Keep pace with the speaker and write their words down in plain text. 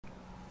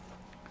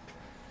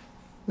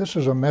This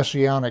is a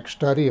messianic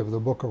study of the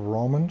book of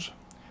Romans.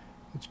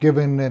 It's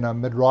given in a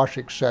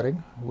midrashic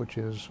setting, which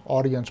is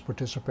audience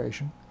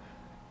participation.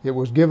 It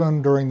was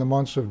given during the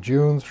months of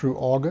June through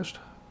August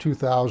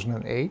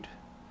 2008.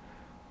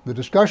 The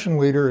discussion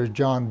leader is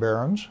John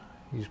Behrens.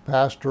 He's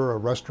pastor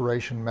of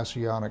Restoration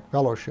Messianic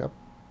Fellowship.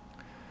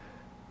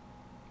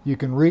 You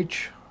can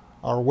reach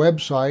our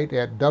website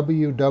at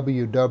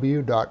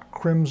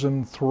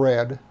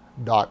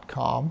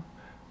www.crimsonthread.com.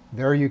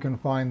 There you can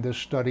find this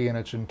study in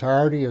its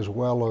entirety, as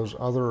well as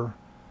other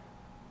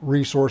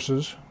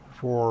resources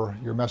for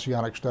your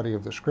messianic study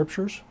of the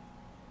scriptures.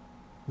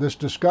 This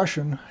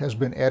discussion has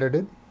been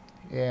edited,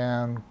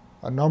 and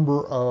a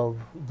number of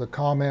the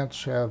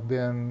comments have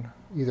been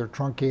either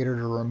truncated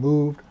or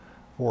removed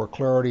for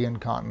clarity and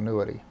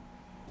continuity.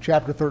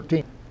 Chapter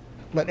 13.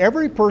 Let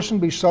every person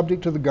be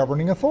subject to the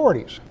governing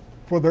authorities.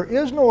 For there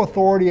is no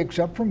authority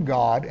except from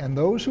God, and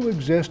those who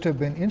exist have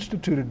been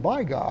instituted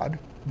by God.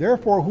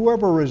 Therefore,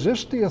 whoever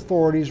resists the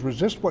authorities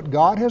resists what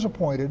God has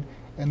appointed,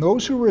 and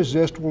those who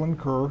resist will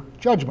incur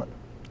judgment.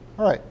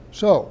 All right,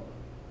 so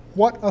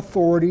what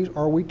authorities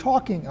are we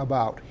talking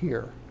about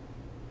here?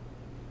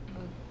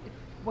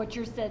 What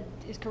you said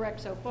is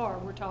correct so far.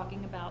 We're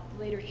talking about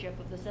the leadership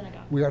of the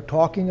synagogue. We are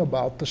talking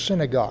about the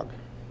synagogue.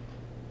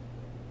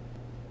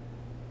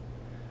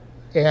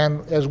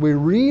 And as we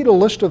read a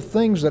list of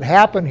things that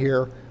happen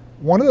here,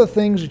 one of the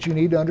things that you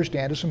need to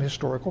understand is some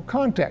historical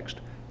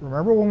context.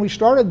 Remember, when we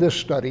started this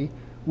study,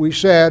 we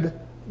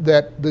said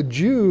that the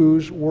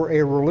Jews were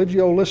a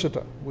religio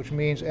licita, which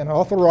means an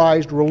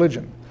authorized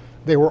religion.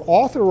 They were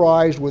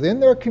authorized within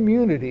their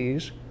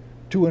communities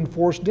to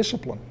enforce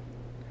discipline.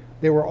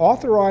 They were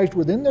authorized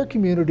within their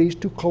communities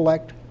to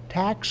collect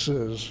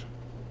taxes.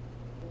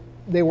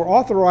 They were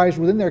authorized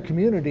within their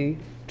community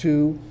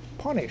to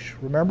punish.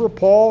 Remember,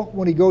 Paul,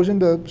 when he goes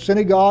into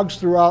synagogues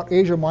throughout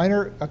Asia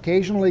Minor,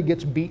 occasionally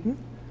gets beaten.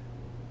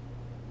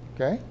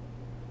 Okay?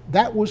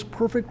 That was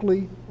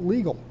perfectly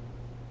legal.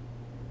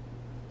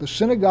 The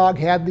synagogue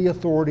had the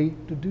authority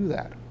to do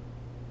that.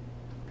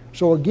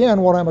 So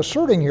again, what I'm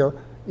asserting here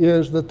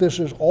is that this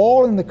is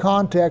all in the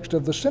context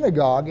of the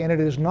synagogue, and it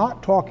is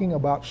not talking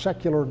about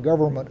secular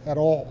government at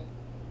all.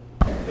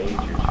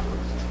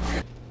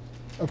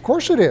 Of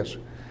course it is,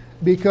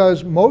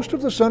 because most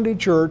of the Sunday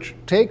church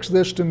takes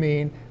this to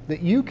mean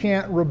that you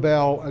can't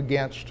rebel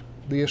against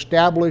the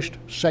established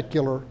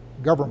secular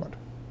government.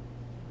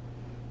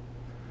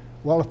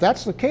 Well, if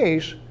that's the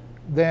case,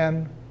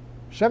 then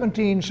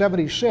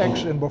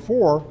 1776 and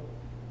before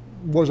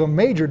was a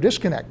major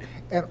disconnect,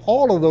 and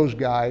all of those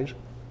guys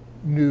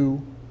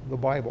knew the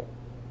Bible.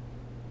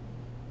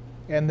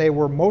 And they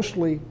were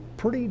mostly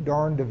pretty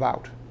darn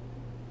devout.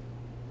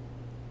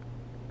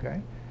 Okay?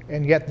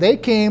 And yet they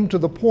came to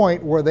the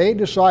point where they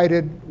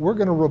decided, we're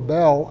going to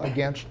rebel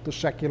against the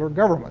secular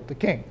government, the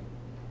king.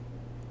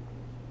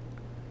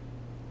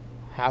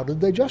 How did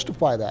they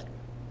justify that?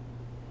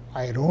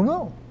 I don't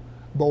know.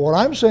 But what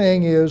I'm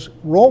saying is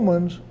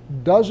Romans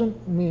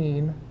doesn't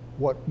mean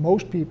what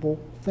most people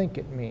think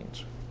it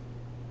means.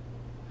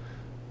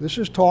 This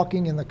is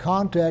talking in the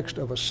context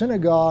of a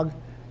synagogue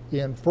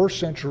in first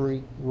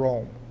century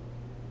Rome,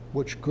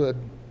 which could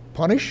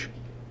punish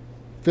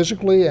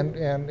physically and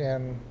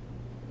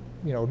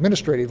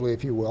administratively,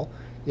 if you will.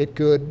 It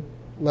could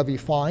levy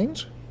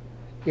fines.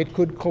 It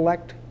could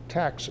collect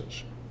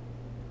taxes.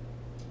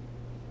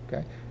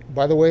 Okay.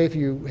 By the way, if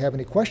you have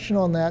any question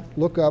on that,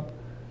 look up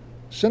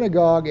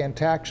synagogue and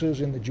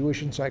taxes in the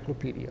Jewish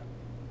Encyclopedia.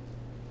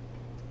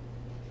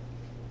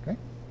 Okay?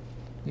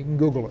 You can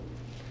Google it.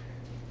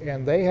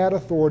 And they had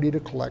authority to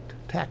collect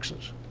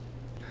taxes.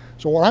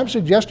 So what I'm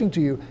suggesting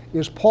to you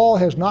is Paul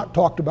has not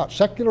talked about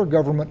secular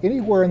government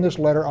anywhere in this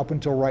letter up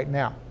until right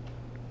now.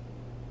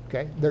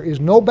 Okay? There is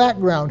no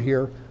background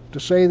here to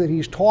say that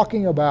he's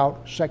talking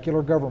about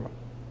secular government.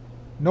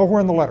 Nowhere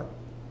in the letter.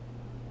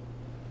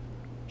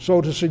 So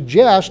to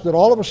suggest that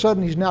all of a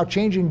sudden he's now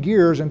changing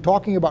gears and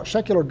talking about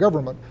secular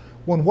government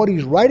when what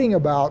he's writing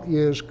about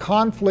is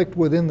conflict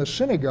within the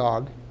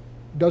synagogue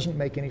doesn't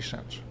make any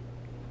sense.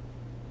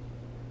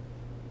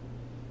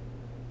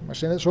 Am I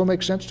saying that so it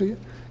makes sense to you?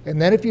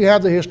 And then if you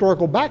have the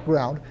historical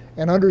background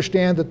and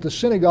understand that the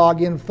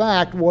synagogue in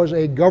fact was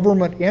a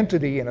government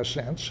entity in a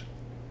sense,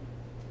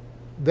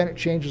 then it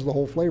changes the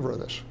whole flavor of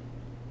this.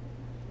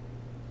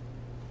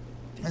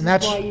 And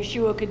that's why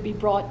Yeshua could be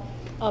brought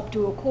up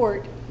to a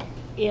court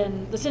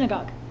in the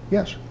synagogue.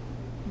 Yes.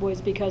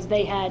 Was because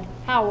they had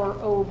power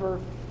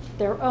over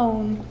their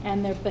own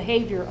and their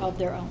behavior of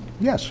their own.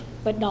 Yes.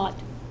 But not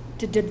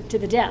to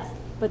the death.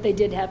 But they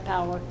did have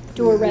power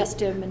to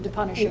arrest him and to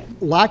punish him.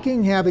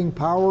 Lacking having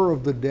power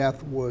of the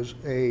death was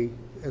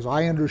as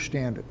I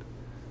understand it,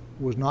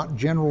 was not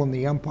general in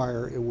the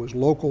empire. It was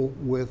local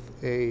with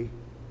a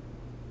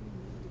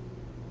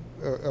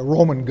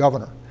Roman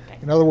governor. Okay.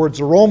 In other words,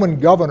 the Roman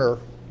governor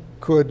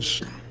could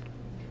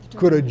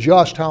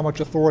adjust how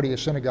much authority a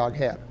synagogue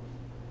had.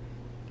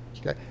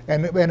 Okay?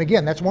 And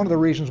again, that's one of the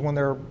reasons when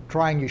they're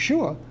trying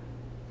Yeshua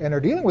and they're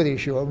dealing with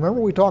Yeshua.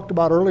 Remember we talked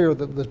about earlier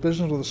this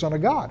business with the Son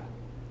of God.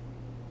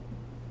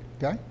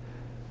 Okay?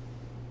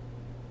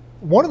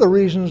 one of the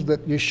reasons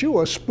that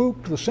Yeshua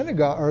spooked the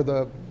synagogue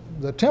or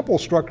the temple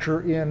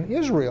structure in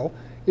Israel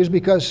is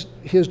because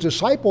his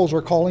disciples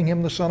are calling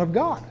him the Son of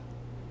God.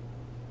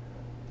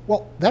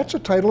 Well, that's a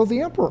title of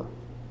the emperor.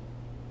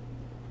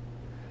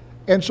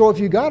 And so if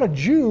you got a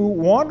Jew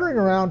wandering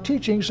around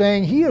teaching,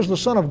 saying he is the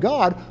Son of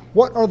God,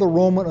 what are the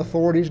Roman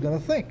authorities going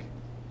to think?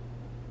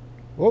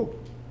 Whoa,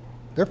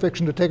 they're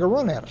fixing to take a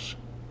run at us.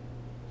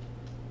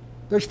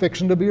 There's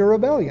fixing to be a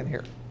rebellion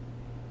here.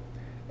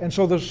 And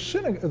so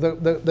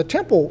the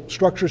temple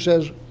structure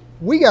says,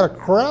 we got to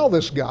corral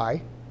this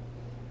guy,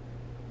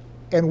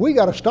 and we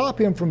got to stop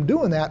him from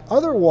doing that.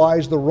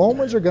 Otherwise, the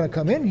Romans are going to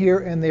come in here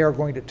and they are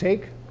going to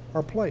take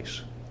our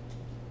place.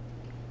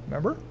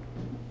 Remember?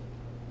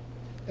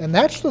 And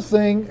that's the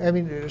thing. I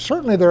mean,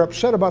 certainly they're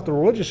upset about the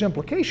religious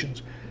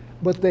implications,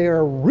 but they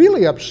are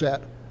really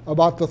upset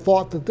about the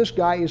thought that this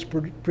guy is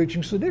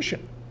preaching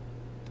sedition.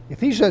 If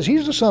he says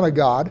he's the Son of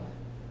God,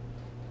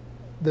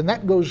 then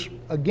that goes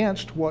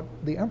against what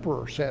the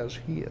emperor says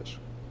he is.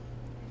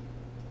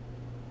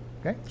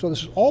 Okay? So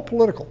this is all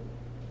political.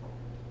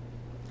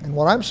 And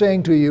what I'm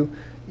saying to you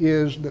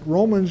is that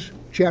Romans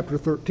chapter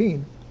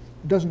 13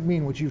 doesn't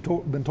mean what you've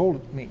been told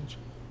it means.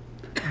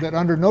 That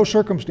under no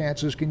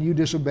circumstances can you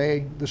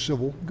disobey the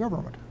civil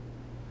government.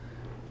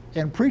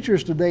 And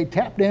preachers today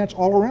tap dance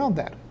all around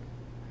that.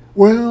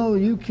 Well,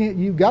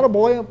 you've got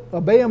to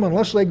obey them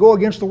unless they go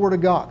against the Word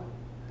of God.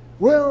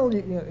 Well,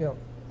 you know,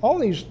 all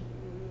these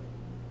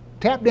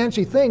tap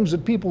dancey things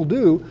that people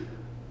do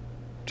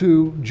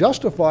to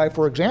justify,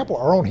 for example,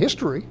 our own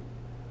history,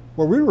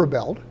 where we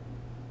rebelled,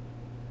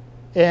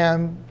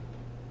 and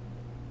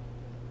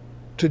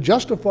to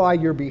justify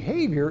your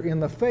behavior in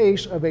the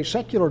face of a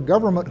secular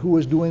government who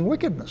is doing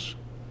wickedness,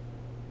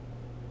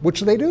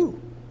 which they do.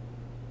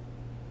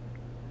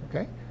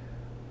 Okay?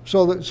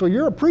 So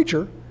you're a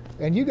preacher,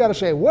 and you got to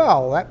say,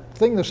 well, that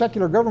thing the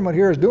secular government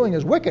here is doing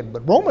is wicked,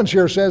 but Romans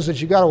here says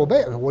that you got to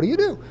obey it. What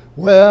do?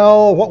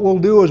 Well, what we'll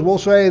do is we'll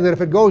say that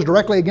if it goes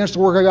directly against the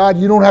work of God,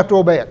 you don't have to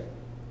obey it.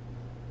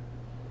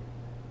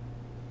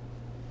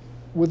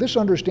 With this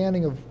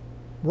understanding of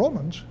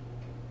Romans,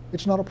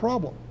 it's not a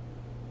problem.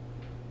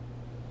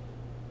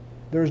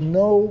 There's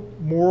no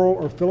moral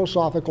or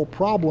philosophical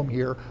problem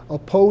here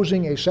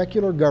opposing a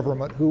secular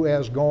government who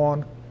has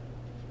gone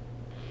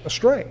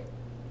astray.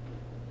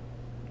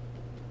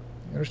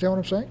 You understand what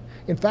I'm saying?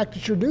 In fact,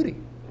 it's your duty.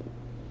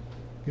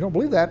 You don't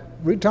believe that,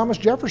 read Thomas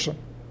Jefferson.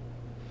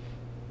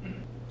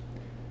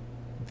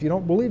 If you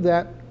don't believe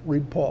that,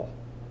 read Paul.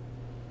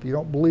 If you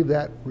don't believe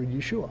that, read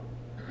Yeshua.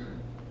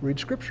 Read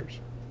scriptures.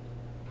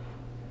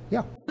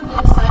 Yeah. The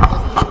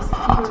disciples,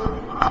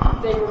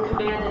 they were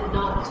commanded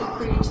not to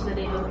preach in the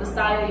name of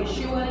Messiah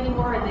Yeshua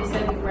anymore, and they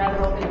said we'd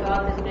rather obey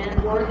God than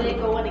men. Were they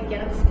going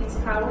against these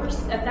powers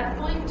at that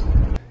point?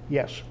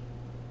 Yes.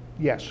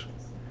 Yes.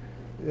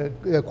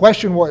 The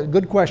question was,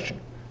 good question.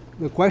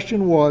 The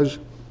question was,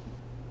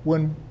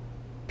 when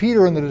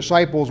Peter and the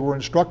disciples were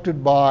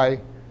instructed by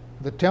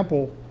the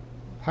temple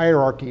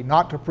hierarchy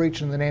not to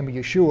preach in the name of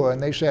Yeshua,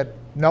 and they said,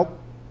 nope,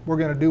 we're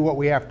going to do what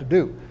we have to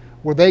do.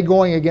 Were they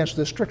going against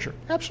this stricture?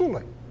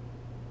 Absolutely.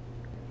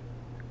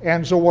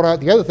 And so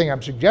the other thing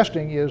I'm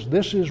suggesting is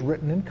this is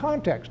written in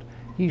context.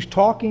 He's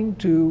talking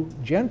to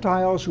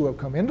Gentiles who have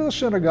come into the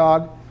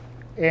synagogue,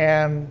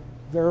 and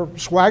they're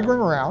swaggering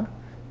around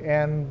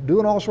and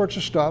doing all sorts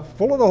of stuff,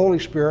 full of the Holy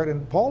Spirit,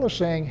 and Paul is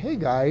saying, hey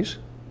guys,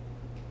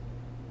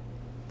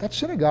 that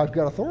synagogue's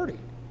got authority.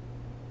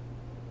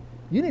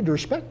 You need to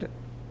respect it.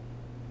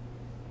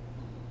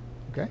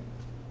 Okay?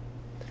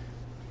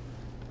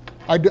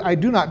 I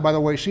do not, by the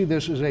way, see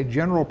this as a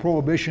general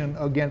prohibition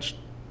against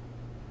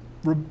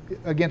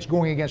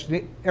going against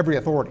every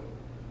authority,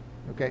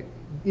 okay,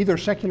 either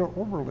secular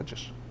or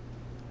religious,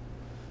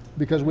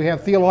 because we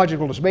have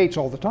theological debates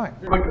all the time.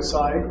 Quick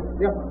aside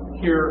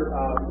here,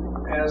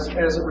 as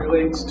it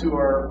relates to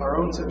our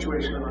own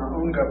situation and our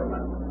own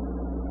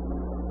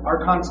government,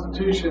 our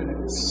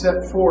Constitution is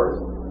set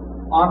forth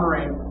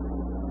honoring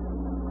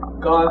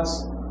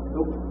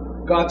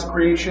God's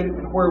creation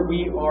and where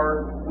we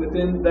are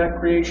within that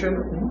creation.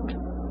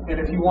 And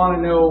if you want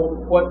to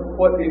know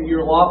what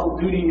your lawful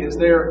duty is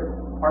there,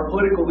 our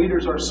political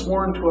leaders are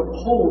sworn to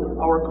uphold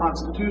our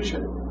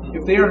Constitution.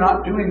 If they are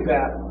not doing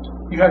that,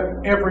 you have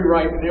every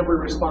right and every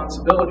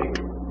responsibility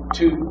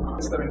to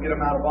them and get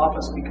them out of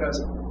office,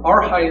 because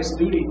our highest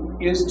duty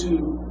is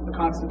to the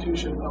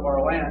Constitution of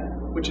our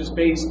land, which is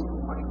based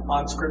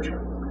on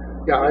Scripture.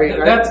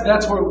 Yeah,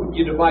 that's where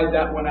you divide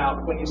that one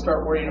out when you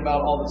start worrying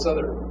about all this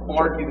other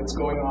malarkey that's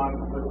going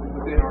on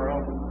within our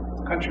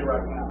own country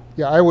right now.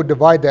 Yeah, I would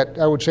divide that.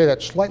 I would say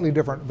that's slightly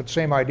different, but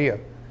same idea.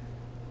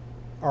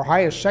 Our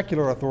highest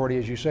secular authority,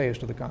 as you say, is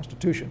to the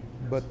Constitution,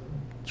 but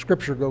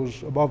Scripture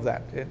goes above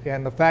that.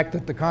 And the fact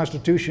that the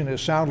Constitution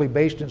is soundly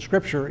based in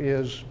Scripture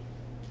is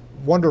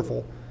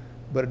wonderful,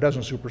 but it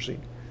doesn't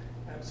supersede.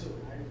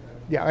 Absolutely.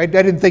 Yeah, I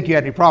didn't think you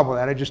had any problem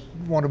with that. I just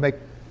want to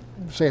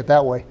say it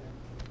that way.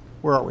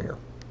 Where are we here?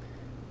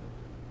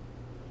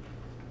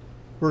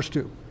 Verse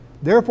 2.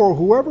 Therefore,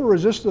 whoever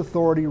resists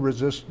authority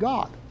resists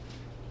God,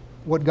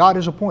 what God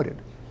has appointed.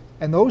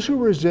 and those who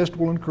resist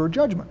will incur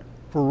judgment.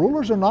 For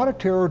rulers are not a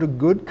terror to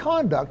good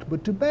conduct,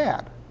 but to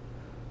bad.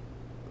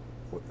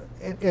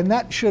 And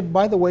that should,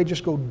 by the way,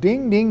 just go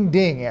ding, ding,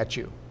 ding at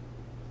you.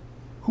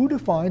 Who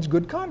defines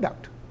good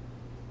conduct?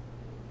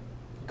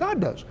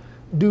 God does.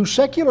 Do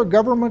secular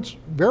governments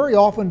very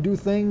often do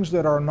things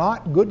that are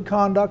not good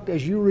conduct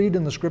as you read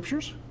in the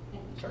scriptures?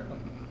 Certainly.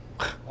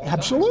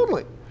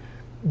 Absolutely.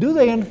 Do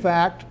they in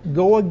fact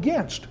go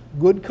against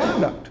good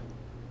conduct?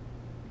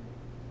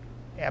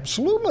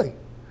 Absolutely.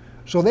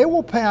 So they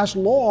will pass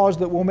laws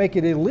that will make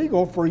it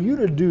illegal for you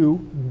to do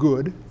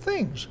good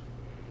things,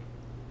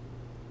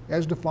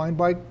 as defined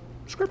by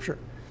Scripture.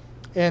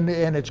 And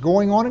it's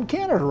going on in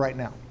Canada right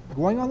now.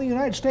 Going on in the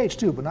United States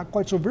too, but not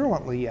quite so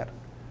virulently yet.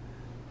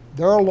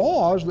 There are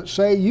laws that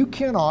say you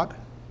cannot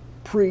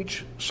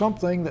preach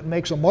something that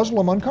makes a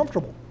Muslim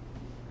uncomfortable.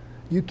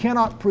 You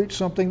cannot preach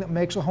something that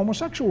makes a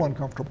homosexual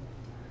uncomfortable.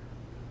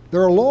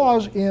 There are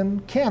laws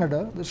in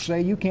Canada that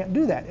say you can't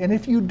do that. And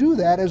if you do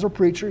that as a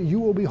preacher, you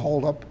will be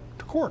hauled up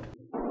to court.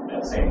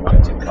 That same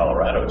one's in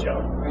Colorado,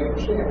 John. I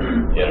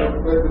understand. You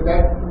know? But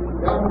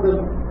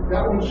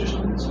that one's just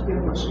in its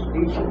infancy. It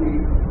needs to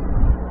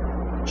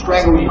be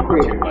strangled and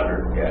created.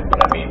 200,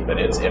 yeah, but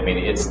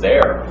it's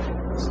there.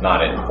 It's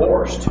not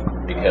enforced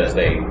because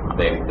they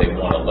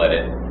want to let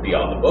it be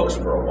on the books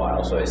for a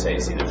while. So they say,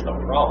 see, there's no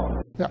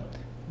problem. Yeah,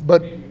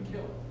 but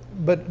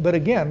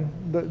again,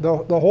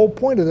 the whole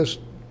point of this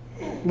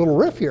little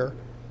riff here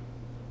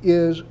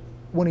is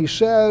when he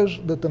says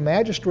that the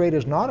magistrate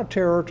is not a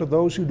terror to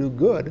those who do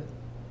good,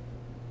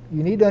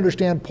 you need to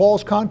understand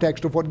Paul's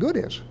context of what good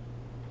is.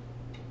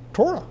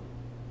 Torah,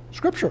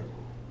 Scripture.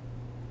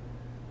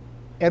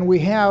 And we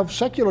have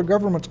secular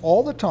governments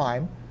all the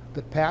time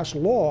that pass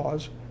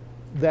laws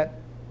that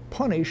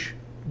punish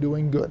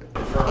doing good.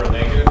 For a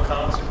negative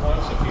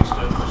consequence, if you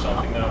stood for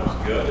something that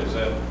was good,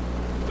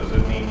 does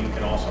it mean you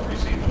can also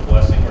receive a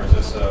blessing, or is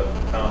this a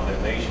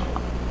condemnation?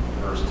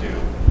 Verse 2.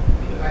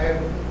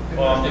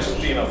 Well, I'm just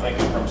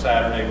thinking from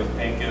Saturday with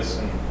Pincus,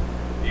 and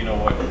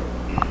what.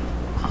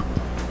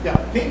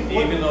 Yeah,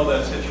 even though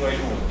that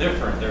situation was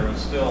different, there was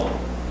still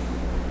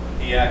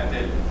he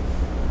acted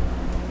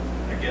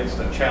against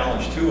a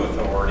challenge to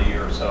authority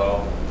or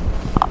so.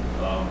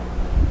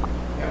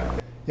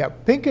 Yeah,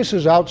 Pincus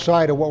is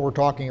outside of what we're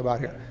talking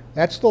about here.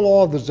 That's the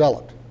law of the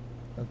zealot,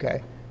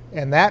 okay?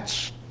 And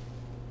that's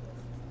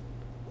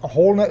a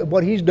whole.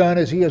 What he's done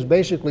is he has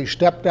basically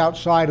stepped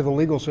outside of the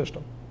legal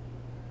system.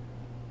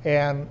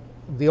 And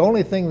the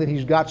only thing that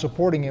he's got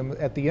supporting him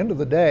at the end of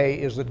the day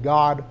is that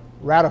God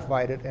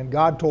ratified it, and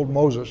God told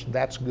Moses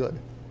that's good.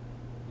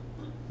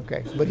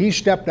 Okay, but he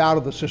stepped out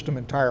of the system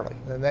entirely,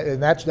 and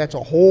that's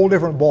a whole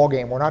different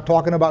ballgame. We're not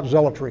talking about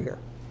zealotry here.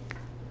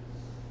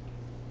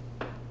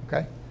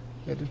 Okay,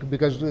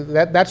 because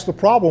that's the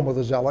problem with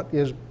a zealot,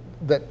 is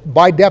that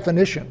by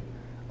definition,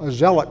 a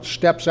zealot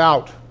steps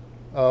out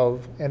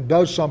of and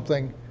does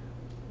something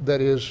that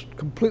is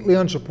completely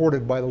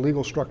unsupported by the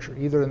legal structure,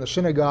 either in the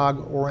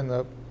synagogue or in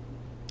the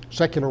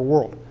secular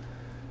world,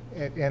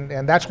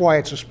 and that's why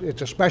it's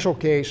a special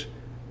case,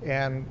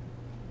 and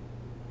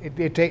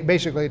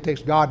basically it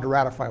takes God to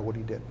ratify what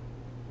he did,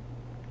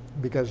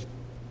 because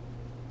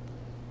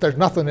there's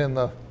nothing in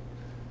the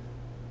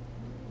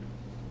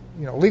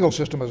legal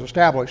system as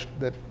established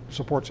that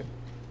supports him.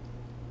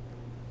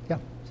 Yeah.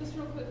 Just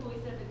real quick, when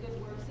we said the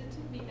good works, it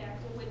took me back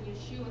to when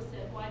Yeshua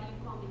said, "Why do you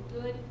call me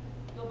good?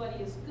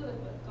 Nobody is good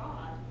but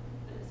God."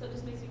 So it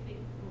just makes me think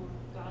more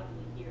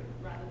godly here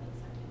rather than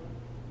secular.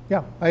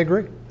 Yeah, I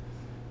agree.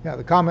 Yeah,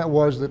 the comment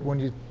was that when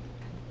you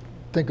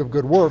think of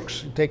good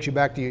works, it takes you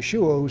back to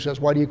Yeshua, who says,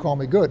 "Why do you call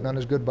me good? None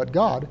is good but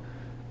God."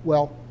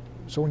 Well,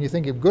 so when you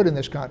think of good in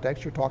this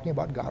context, you're talking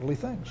about godly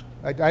things.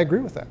 I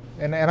agree with that.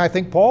 And I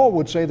think Paul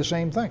would say the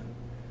same thing.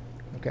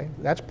 Okay,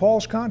 that's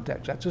Paul's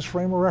context. That's his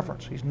frame of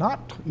reference.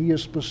 He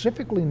is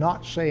specifically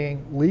not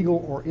saying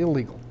legal or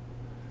illegal.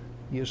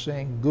 He is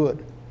saying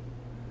good.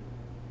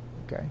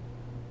 Okay,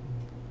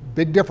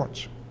 big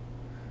difference.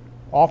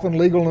 Often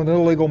legal and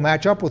illegal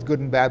match up with good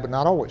and bad, but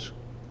not always.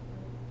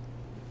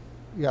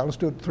 Yeah, let's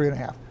do it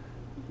 3.5.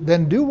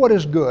 Then do what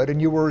is good, and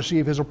you will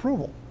receive his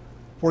approval.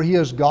 For he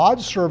is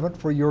God's servant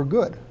for your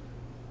good.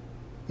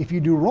 If you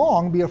do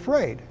wrong, be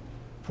afraid,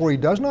 for he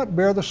does not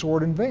bear the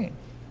sword in vain.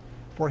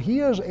 For he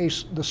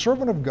is the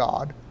servant of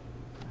God,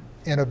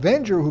 an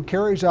avenger who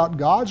carries out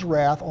God's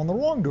wrath on the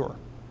wrongdoer.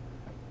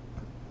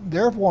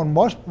 Therefore,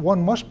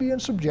 one must be in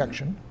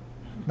subjection,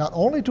 not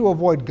only to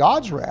avoid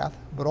God's wrath,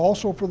 but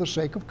also for the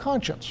sake of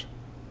conscience.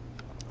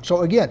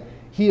 So again,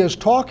 he is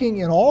talking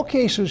in all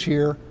cases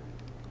here,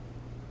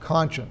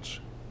 conscience,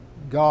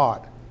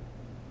 God,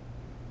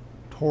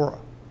 Torah.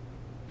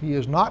 He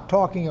is not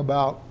talking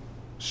about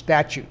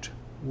statute,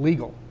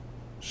 legal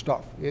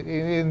stuff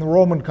in the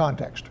Roman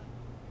context.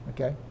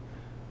 Okay,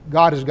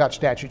 God has got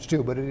statutes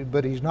too,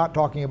 but he's not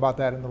talking about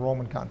that in the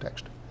Roman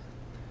context.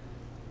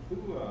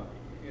 Who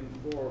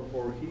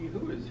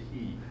is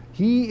he?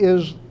 He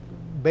is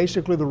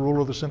basically the ruler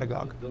of the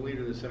synagogue. The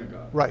leader of the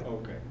synagogue. Right.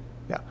 Okay.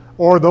 Yeah,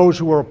 or those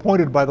who are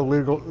appointed by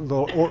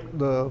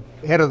the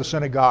head of the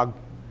synagogue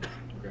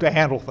Okay. to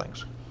handle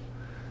things.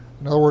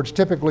 In other words,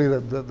 typically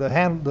the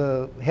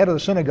head of the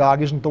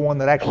synagogue isn't the one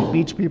that actually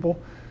beats people.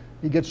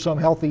 He gets some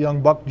healthy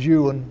young buck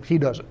Jew and he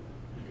does it.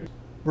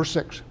 Verse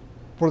 6,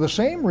 for the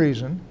same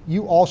reason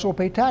you also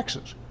pay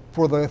taxes,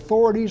 for the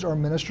authorities are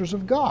ministers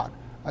of God,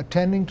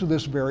 attending to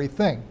this very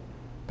thing.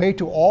 Pay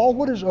to all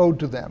what is owed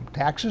to them,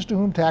 taxes to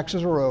whom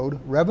taxes are owed,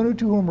 revenue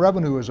to whom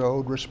revenue is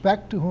owed,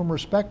 respect to whom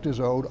respect is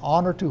owed,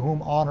 honor to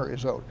whom honor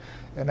is owed.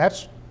 And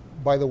that's,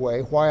 by the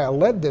way, why I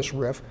led this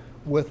riff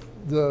with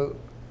the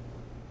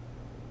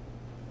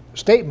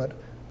statement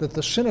that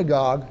the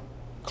synagogue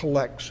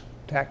collects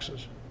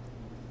taxes.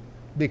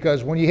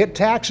 Because when you hit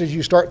taxes,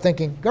 you start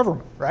thinking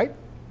government, right?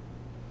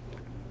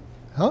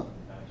 Huh?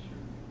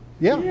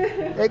 Yeah.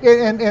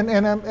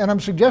 And I'm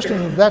suggesting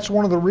that that's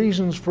one of the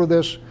reasons for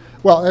this.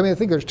 Well, I mean, I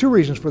think there's two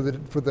reasons for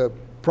the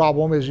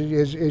problem. Is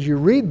you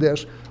read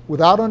this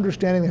without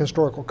understanding the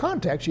historical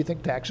context, you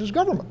think tax is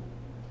government.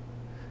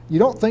 You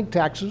don't think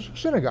tax is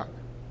synagogue.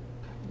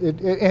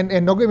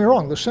 And don't get me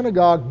wrong, the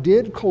synagogue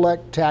did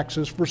collect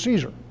taxes for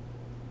Caesar,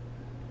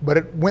 but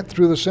it went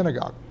through the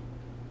synagogue.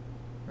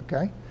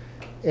 Okay?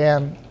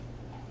 And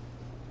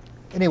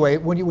anyway,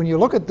 when you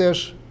look at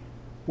this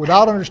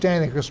without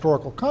understanding the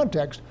historical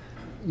context,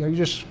 you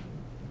just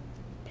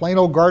plain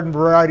old garden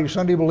variety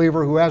Sunday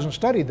believer who hasn't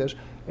studied this,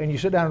 and you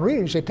sit down and read it,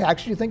 and you say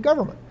taxes, you think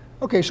government.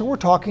 Okay, so we're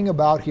talking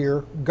about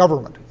here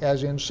government,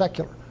 as in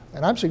secular.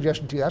 And I'm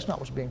suggesting to you that's not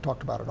what's being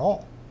talked about at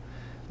all.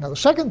 Now the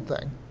second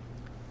thing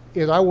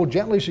is I will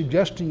gently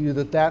suggest to you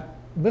that that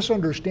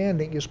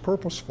misunderstanding is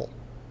purposeful.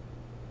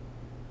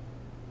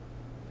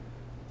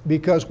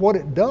 Because what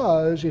it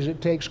does is it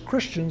takes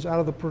Christians out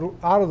of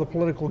the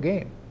political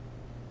game.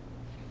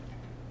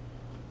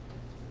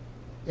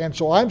 And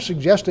so I'm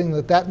suggesting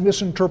that that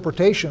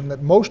misinterpretation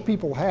that most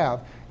people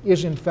have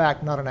is in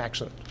fact not an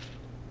accident.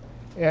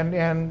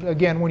 And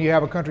again, when you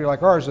have a country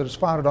like ours that is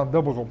founded on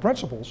biblical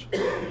principles,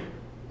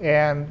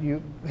 and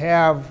you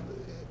have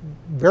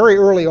very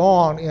early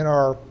on in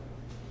our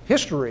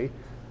history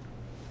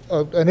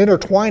an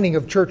intertwining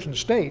of church and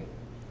state,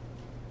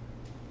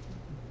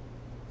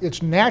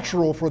 it's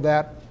natural for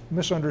that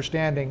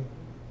misunderstanding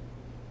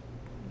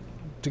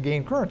to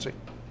gain currency.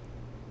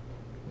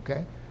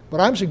 Okay? But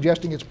I'm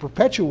suggesting it's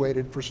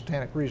perpetuated for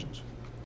satanic reasons.